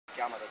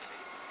क्या मदद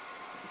चाहिए?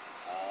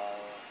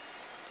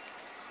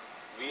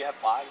 We have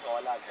parked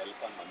all our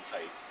help on one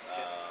side.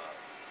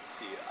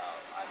 See,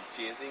 I'm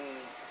chasing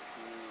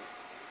two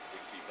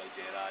big people,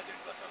 Jayraj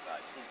and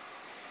Basavraj.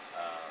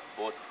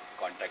 Both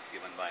contacts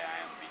given by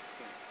IMB.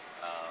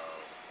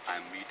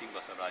 I'm meeting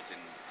Basavraj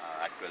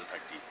at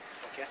 12:30.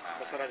 Okay.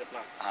 Basavraj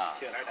apna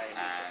here at IMB.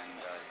 And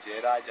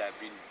Jayraj, I've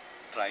been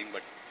trying,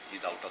 but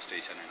he's out of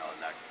station and all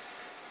that.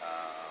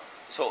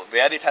 So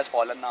where it has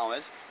fallen now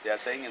is they are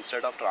saying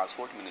instead of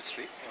Transport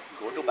Ministry,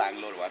 go to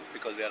Bangalore one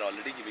because they are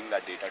already giving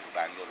that data to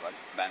Bangalore one.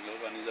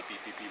 Bangalore one is a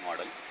PPP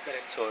model.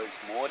 Correct. So it's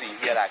more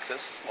easier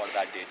access for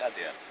that data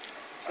there.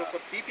 So for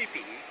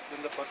PPP,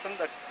 then the person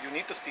that you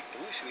need to speak to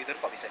is Sridhar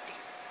Pavisetti.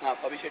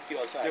 Pavisetti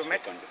also has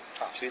spoken to.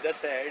 Sridhar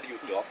said you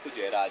talk to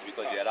Jayraj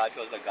because Jayraj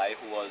was the guy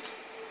who was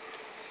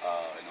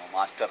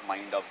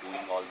mastermind of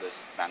doing all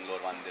this Bangalore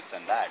one, this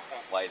and that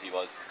while he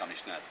was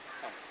commissioner.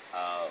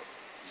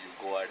 You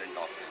go ahead and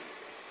talk to him.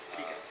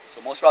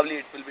 So most probably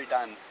it will be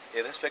done.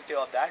 Irrespective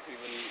of that, we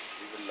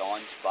will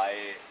launch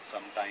by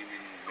sometime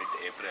in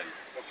mid-April.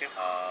 Okay.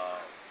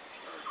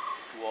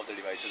 Two of the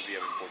devices we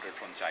have imported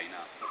from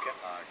China. Okay.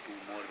 Two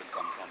more will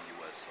come from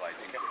US. So I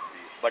think it will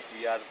be. But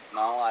we are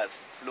now our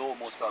flow.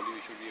 Most probably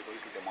we should be able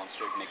to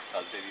demonstrate next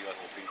Thursday. We are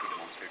hoping to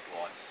demonstrate to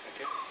all.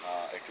 Okay.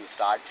 It will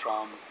start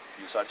from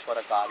you search for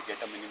a car, get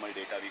a minimal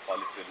data. We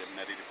call it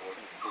preliminary report.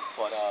 Book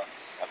for a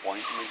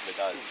appointment with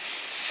us.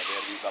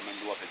 Where we come and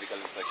do a physical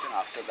inspection.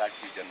 After that,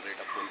 we generate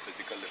a full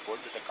physical report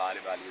with the car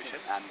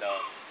evaluation and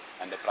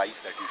the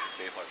price that you should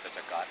pay for such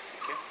a car.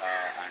 Okay.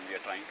 And we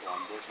are trying to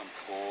onboard some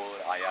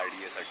 4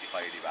 IRDA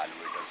certified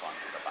evaluators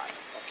onto the panel.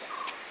 Okay.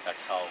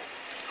 That's how.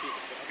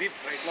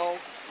 So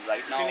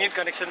right now, if you need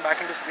connection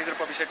back into Sridhar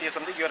Pavisetti or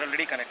something, you are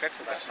already connected,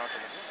 so that's not an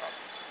issue.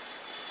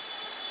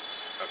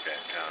 Okay.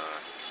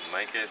 In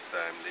my case,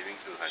 I'm leaving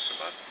to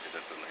Hyderabad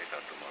either tonight or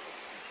tomorrow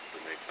to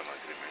make some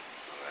agreements.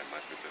 So I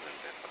must be present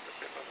there for the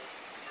paperwork.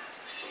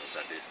 So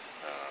that is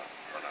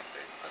one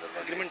update.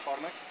 Agreement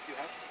formats you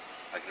have?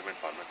 Agreement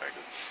format I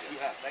do. Yes. You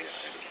have, right?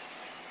 Yeah, I do.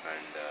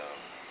 And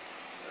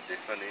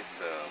this one is,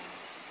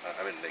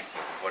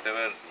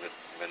 whatever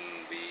when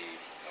we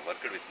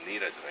worked with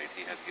Neeraj, right,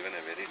 he has given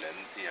a very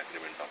lengthy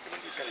agreement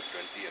document which is a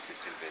 20 or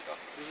 16 page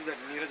document. This is the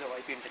Neeraj of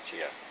IP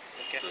Internship.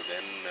 Yeah. Okay. So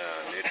then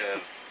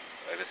later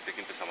I was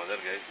speaking to some other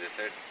guys, they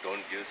said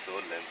don't give so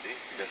lengthy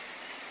because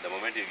the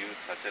moment you give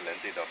such a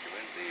lengthy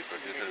document, the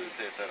producer will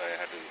say, sir,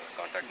 I had to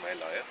contact my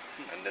lawyer,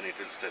 and then it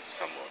will stretch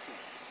some more.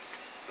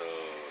 So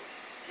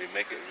we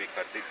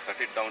cut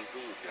it down to,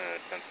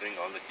 considering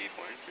all the key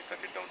points, we cut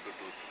it down to 2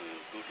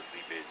 to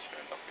 3 page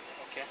document.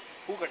 Okay.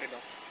 Who cut it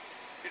down?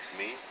 It's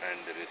me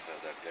and there is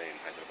that guy in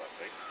Hyderabad,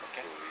 right?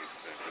 Okay. So we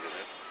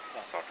together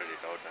sorted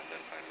it out and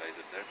then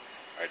finalized that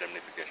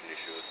identification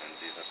issues, and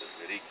these are the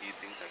very key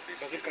things. And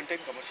does it contain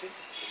commercials?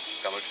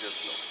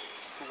 Commercials, no.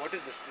 So what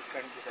is this? This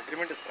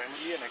agreement is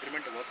primarily an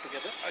agreement to work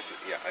together?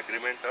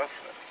 Agreement of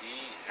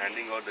he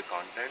handing out the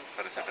content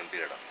for a certain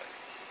period of time.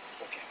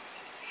 Okay.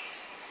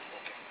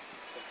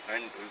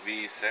 And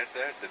we said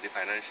that the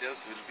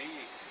financials will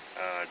be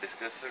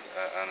discussed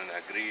on an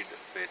agreed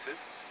basis.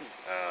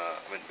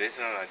 Based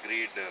on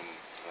agreed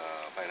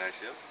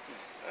financials,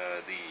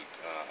 the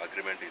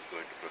agreement is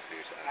going to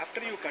proceed.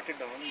 After you cut it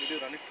down, did you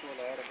run it through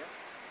a lawyer again?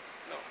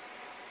 No.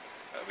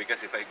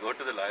 Because if I go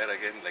to the lawyer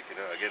again,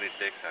 again it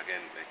takes 3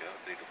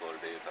 to 4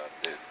 days, or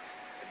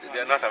they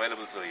are not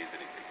available so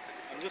easily.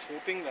 I'm just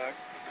hoping that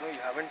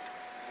you haven't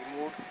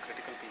removed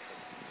critical pieces.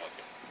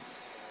 Okay.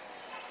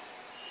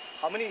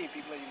 How many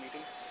people are you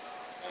meeting?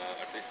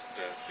 At least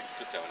 6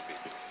 to 7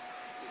 people.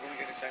 You're going to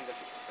get it signed by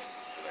 6 to 7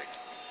 people. Right.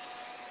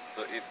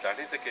 So if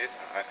that is the case,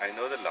 I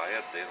know the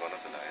lawyer there, one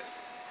of the lawyers.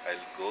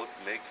 I'll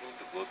make him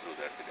to go through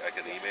that. I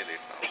can email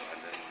it now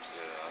and then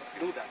ask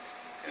him. Do that,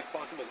 if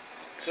possible.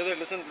 So that,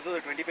 listen, this is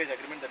a 20-page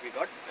agreement that we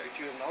got, which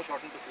you have now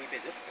shortened to 3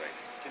 pages. Right.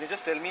 Can you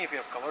just tell me if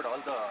you have covered all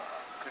the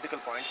critical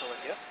points over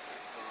here?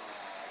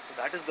 So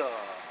that is the...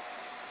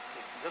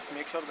 Just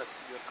make sure that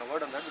you are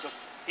covered on that, because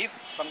if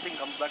something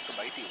comes back to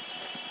bite you,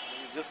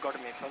 you just got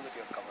to make sure that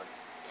you are covered.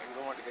 You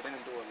don't want to get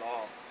into a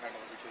law kind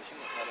of a situation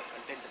as far as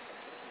content is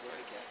concerned. You got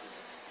to be careful.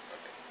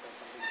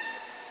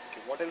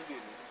 Okay. What else do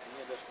you need?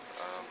 Any other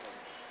assistance?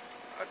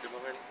 At the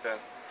moment,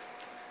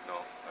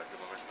 no. At the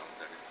moment, no.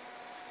 That is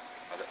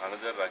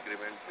another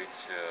agreement which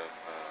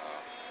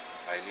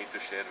I need to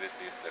share with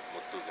is that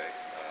Muthu guy,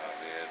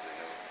 where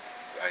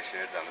I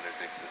shared the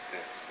analytics, the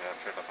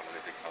snapshot of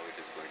analytics, how it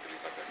is going to be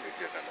for that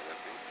widget and other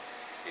things.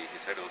 He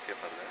said okay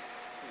for that.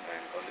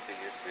 And only thing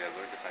is we are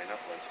going to sign up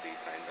once we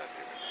sign the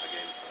agreement.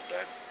 Again, for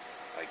that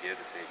I gave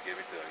it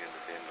to again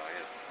the same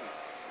lawyer,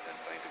 and then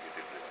trying to get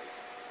it revised.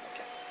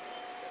 Okay. So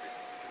that is.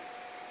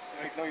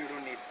 Right now you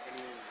don't need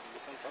any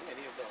listen from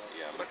any of the.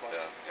 Yeah, but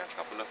a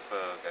couple of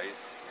guys,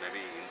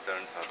 maybe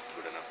interns are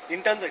good enough.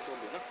 Interns, I told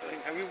you, no?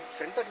 Have you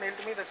sent that mail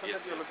to me that said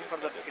yes, that you're looking yes,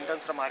 for the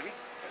interns from RV?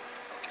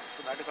 Okay.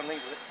 So that is something.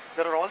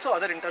 There are also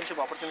other internship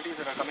opportunities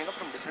that are coming up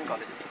from different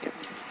colleges. Okay.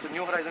 So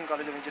New Horizon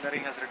College of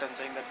Engineering has written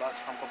saying that Bas,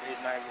 humko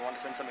bhejna hai, we want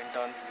to send some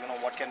interns.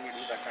 What can we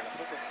do? That kind of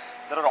stuff. So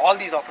there are all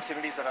these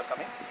opportunities that are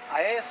coming.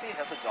 IISc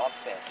has a job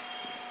fair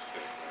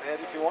where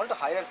if you want to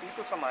hire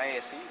people from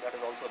IISc, that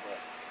is also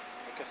there.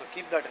 Okay, so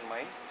keep that in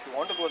mind. If you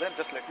want to go there,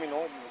 just let me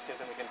know. In this case,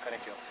 then we can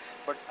connect you.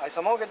 But I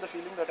somehow get the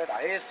feeling that at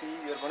IISc,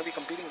 you're going to be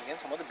competing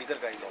against some of the bigger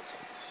guys also.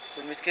 So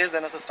in which case,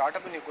 then as a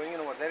startup, when you're going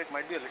in over there, it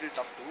might be a little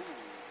tough to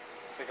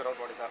figure out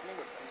what is happening.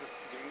 But I'm just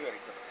giving you an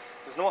example.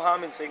 There's no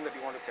harm in saying that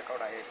you want to check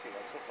out IISc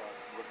also for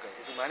good guys.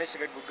 If you manage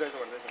to get good guys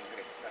over there, then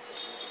great. That's it.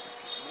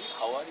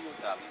 How are you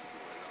traveling to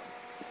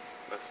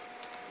Bus.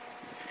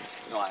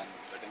 No,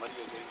 whatever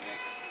you're going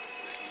next,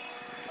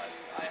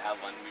 I have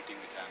one meeting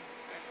which I'm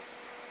kind of,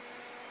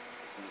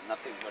 it's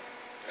nothing but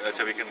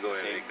So we can go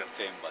and we can.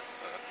 same bus.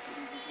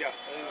 Yeah,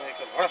 it makes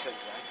a lot of sense,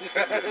 man.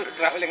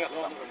 Traveling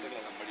alone or something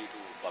like that. Somebody to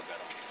bug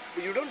around.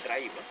 But you don't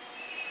drive,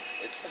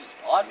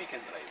 huh? Or we can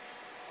drive.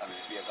 I mean,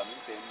 if we are coming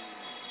same.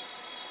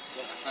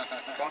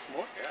 Cost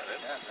more? Yeah, then.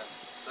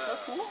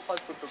 But two of us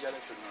put together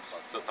should not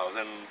cost. So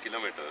 1,000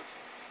 kilometers,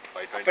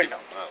 520. Up and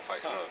down.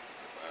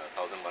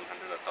 1,100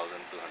 or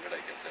 1,200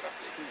 I can say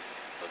roughly.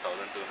 So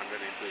 1,200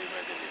 into,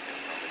 imagine you can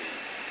how many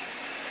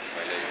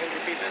mileage.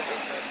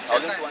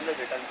 1,200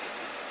 return.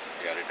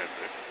 Yeah, return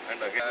trip. And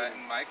again,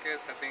 In my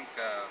case, I think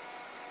the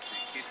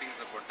key thing is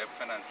about debt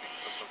financing.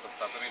 So Professor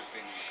Sabari has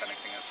been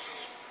connecting us to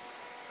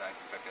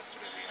banks. In fact,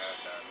 yesterday we had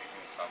a meeting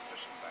with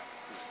Corporation Bank.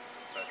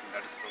 So I think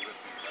that is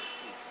progressing well at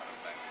this point of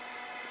time.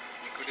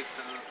 Equity is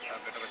still a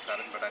bit of a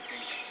challenge, but I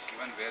think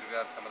even where we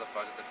are, some of the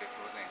projects that we are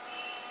closing,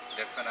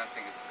 debt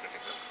financing is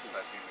critical. So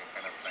I think we're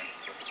kind of trying to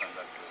focus on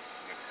that to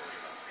get going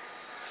on.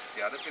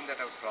 The other thing that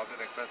I would probably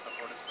require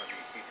support is for the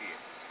PPA,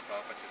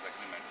 Power Purchase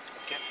Agreement.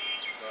 Okay.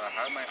 So I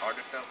have my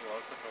auditor who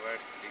also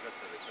provides legal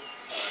services,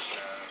 but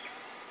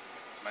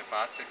my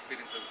past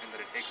experience has been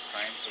that it takes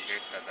time to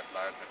get that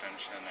lawyer's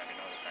attention and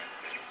the time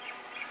frame.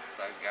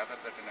 So I gather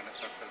that in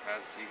NSRCL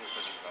has legal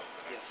services also,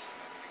 right? Yes.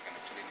 And we can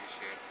actually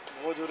initiate.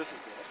 No juris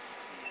is there.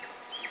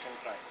 You can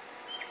try.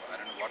 So I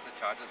don't know what the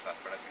charges are,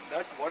 but I think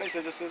That what I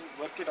suggest is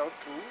work it out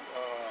through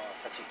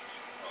Sachi.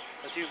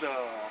 Sachi is the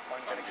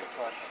point connection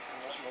for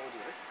no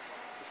juris.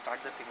 So start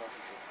that thing off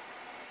with you.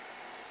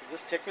 So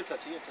just check with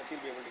Sachi and Sachi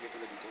will be able to get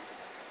you the details of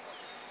that.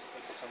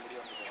 I'll put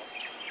somebody on the job.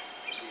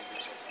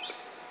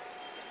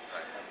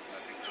 right. So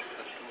I think those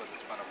are the two at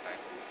this point of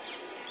time.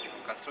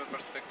 From customer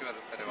perspective, as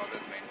I said, I've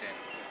always maintained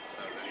it's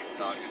a very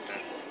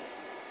targeted,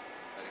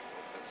 very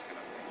focused kind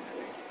of thing. I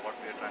think what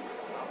we are trying to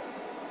do now is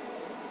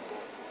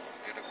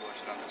get a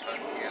closure on the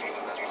turnkey as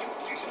well as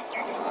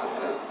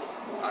the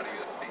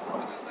RUSP,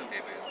 which is the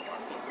pay-by-use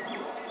model.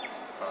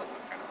 The process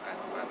of kind of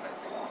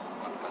finalizing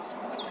one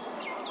customer.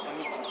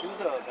 Who's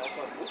the guy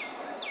for who? This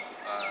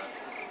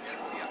is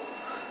LCM,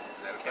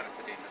 Electronic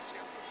City Industry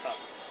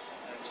Association.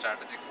 It's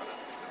strategic for us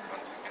because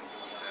once we can do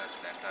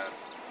the entire,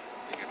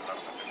 we get a lot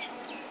of attention.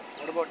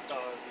 What about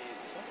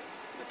this one?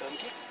 The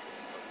turnkey?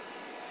 Process.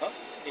 Huh?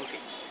 Infi.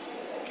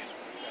 Okay.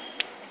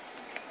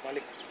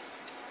 Malik.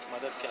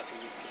 Mother क्या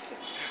feel किससे